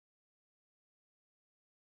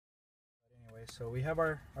Anyway, so we have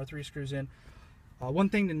our 3 screws in. One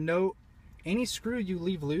thing to note, any screw you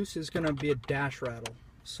leave loose is going to be a dash rattle.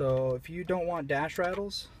 So if you don't want dash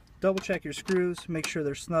rattles, double check your screws, make sure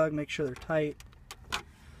they're snug, make sure they're tight.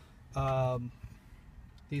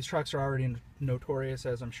 These trucks are already notorious,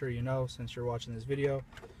 as I'm sure you know since you're watching this video,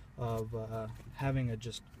 of having a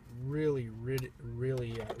just really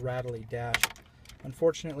rattly dash.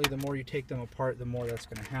 Unfortunately, the more you take them apart, the more that's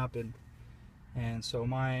going to happen. And so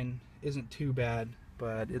mine isn't too bad,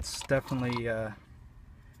 but it's definitely no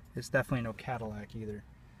Cadillac either.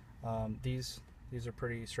 These are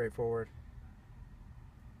pretty straightforward.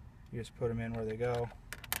 You just put them in where they go.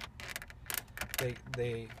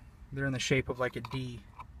 They're in the shape of like a D,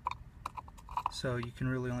 so you can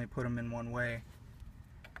really only put them in one way.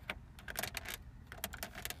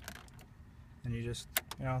 And you just,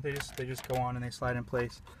 you know, they just go on and they slide in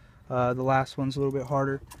place. The last one's a little bit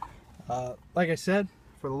harder. Like I said,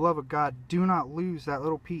 for the love of God, do not lose that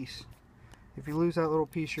little piece. If you lose that little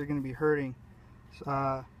piece, you're going to be hurting.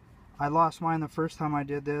 I lost mine the first time I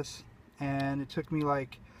did this, and it took me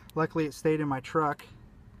like, luckily it stayed in my truck,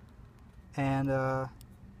 and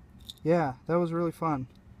yeah, that was really fun,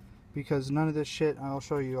 because none of this shit, I'll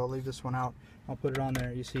show you, I'll leave this one out, I'll put it on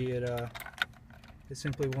there, you see it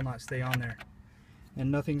simply will not stay on there,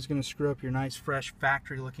 and nothing's going to screw up your nice fresh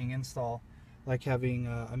factory looking install like having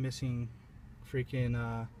a missing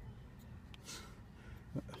freaking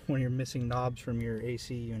when you're missing knobs from your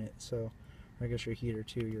AC unit, so I guess your heater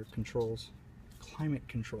too, your controls, climate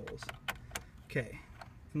controls. Okay,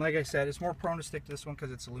 and like I said, it's more prone to stick to this one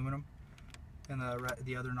because it's aluminum, and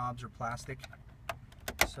the other knobs are plastic.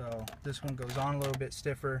 So this one goes on a little bit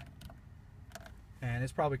stiffer, and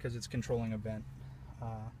it's probably because it's controlling a vent.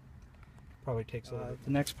 Probably takes a little bit.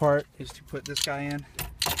 The next part is to put this guy in.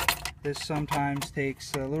 This sometimes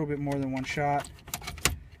takes a little bit more than one shot,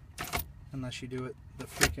 unless you do it the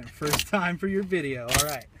freaking first time for your video. All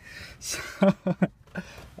right. So,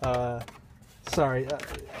 sorry.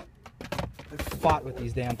 I fought with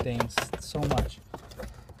these damn things so much.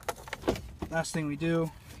 Last thing we do,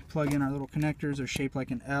 plug in our little connectors. They're shaped like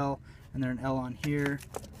an L, and they're an L on here.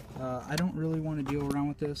 I don't really want to deal around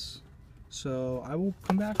with this, so I will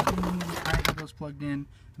come back when I have those plugged in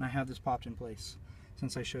and I have this popped in place,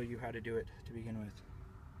 since I show you how to do it to begin with.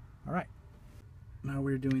 All right. Now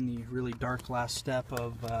we're doing the really dark last step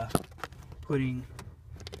of putting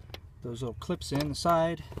those little clips in the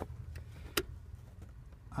side.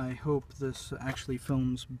 I hope this actually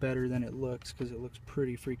films better than it looks, because it looks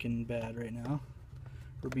pretty freaking bad right now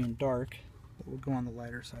for being dark. But we'll go on the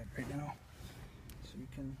lighter side right now, so you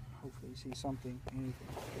can hopefully see something, anything.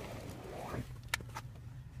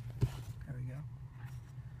 There we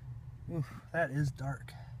go. Oof, that is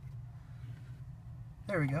dark.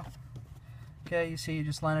 There we go. Okay, you see, you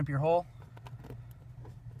just line up your hole,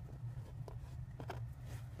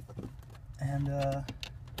 and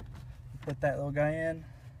put that little guy in.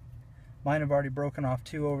 Mine have already broken off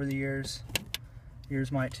 2 over the years.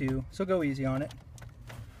 Yours might too, so go easy on it.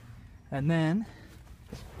 And then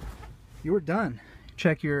you're done.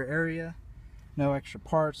 Check your area. No extra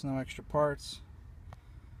parts, no extra parts.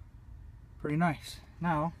 Pretty nice.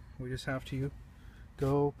 Now we just have to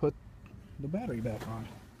go put the battery back on.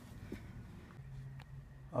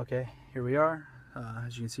 Okay, here we are.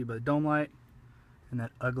 As you can see by the dome light and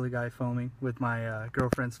that ugly guy foaming with my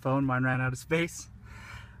girlfriend's phone. Mine ran out of space.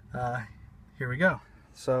 Here we go.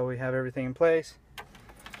 So we have everything in place.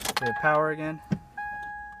 We have power again.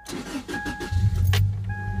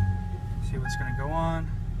 See what's going to go on,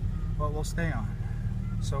 what will stay on.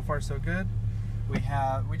 So far so good. We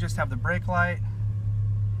just have the brake light.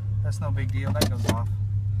 That's no big deal, that goes off.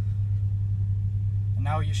 And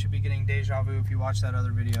now you should be getting deja vu if you watch that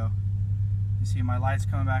other video. You see my lights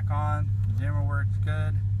coming back on, the dimmer works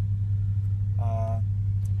good.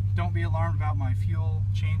 Don't be alarmed about my fuel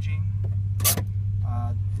changing.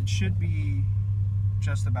 It should be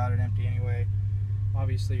just about empty anyway.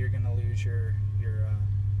 Obviously you're going to lose your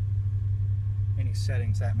any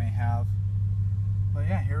settings that may have. But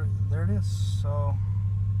yeah, there it is. So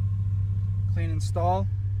clean install.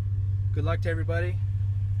 Good luck to everybody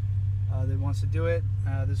that wants to do it.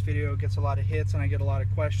 This video gets a lot of hits and I get a lot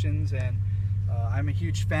of questions, and I'm a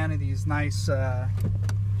huge fan of these nice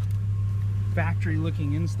factory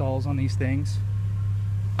looking installs on these things.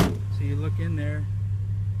 So you look in there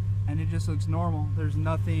and it just looks normal. There's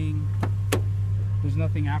nothing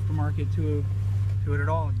aftermarket to it at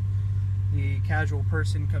all. The casual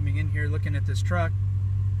person coming in here looking at this truck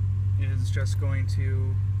is just going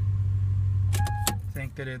to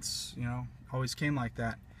think that it's, you know, always came like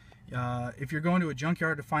that. If you're going to a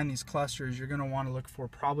junkyard to find these clusters, you're going to want to look for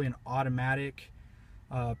probably an automatic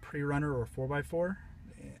pre-runner or 4x4.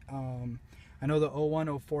 I know the 01,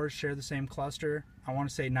 04s share the same cluster. I want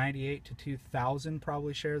to say 98 to 2000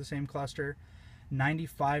 probably share the same cluster.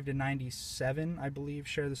 95 to 97, I believe,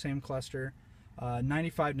 share the same cluster.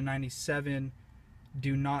 95 to 97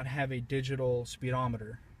 do not have a digital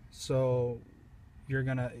speedometer, so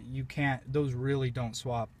you can't, those really don't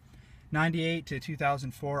swap. 98 to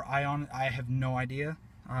 2004, I have no idea.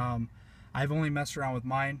 I've only messed around with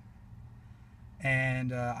mine,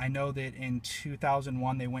 and I know that in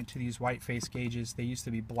 2001 they went to these white face gauges. They used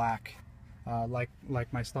to be black, like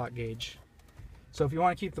my stock gauge. So if you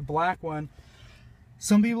want to keep the black one,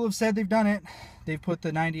 some people have said they've done it. They've put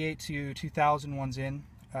the 98 to 2000 ones in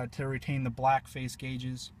to retain the black face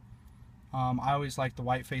gauges. I always like the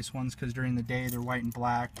white face ones because during the day they're white and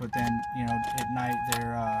black, but then, you know, at night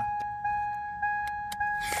they're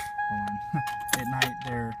at night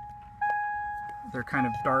they're kind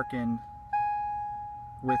of darkened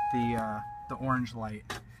with the orange light.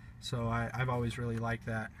 So I've always really liked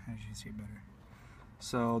that, as you can see better.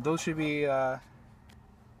 So those should be the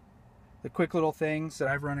quick little things that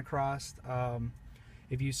I've run across.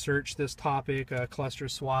 If you search this topic, cluster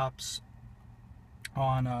swaps,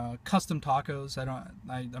 on Custom Tacos,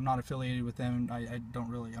 I'm not affiliated with them.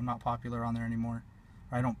 I'm not popular on there anymore.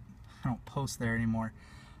 I don't post there anymore.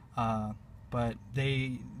 But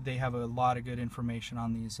they have a lot of good information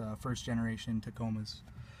on these first generation Tacomas.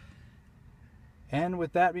 And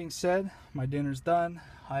with that being said, my dinner's done.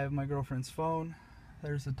 I have my girlfriend's phone.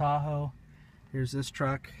 There's the Tahoe. Here's this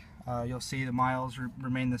truck. You'll see the miles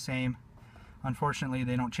remain the same. Unfortunately,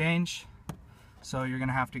 they don't change. So you're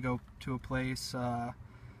gonna have to go to a place.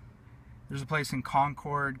 There's a place in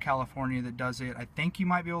Concord, California that does it. I think you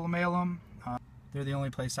might be able to mail them. They're the only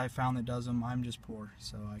place I found that does them. I'm just poor,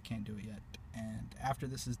 so I can't do it yet. And after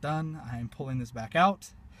this is done, I'm pulling this back out,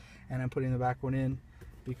 and I'm putting the back one in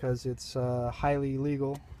because it's highly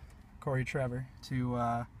illegal, Corey Trevor,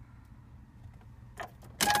 to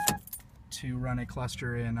run a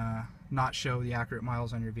cluster and not show the accurate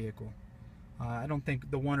miles on your vehicle. I don't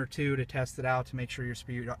think the 1 or 2 to test it out to make sure your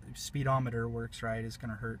speedometer works right is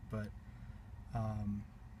going to hurt, but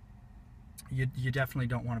you definitely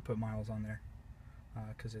don't want to put miles on there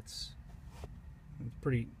because it's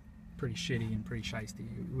pretty shitty and pretty shiesty.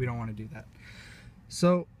 We don't want to do that.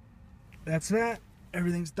 So that's that.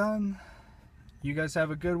 Everything's done. You guys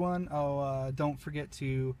have a good one. Don't forget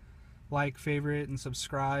to like, favorite, and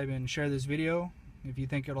subscribe, and share this video if you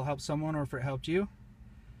think it'll help someone or if it helped you.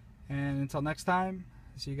 And until next time,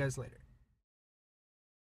 see you guys later.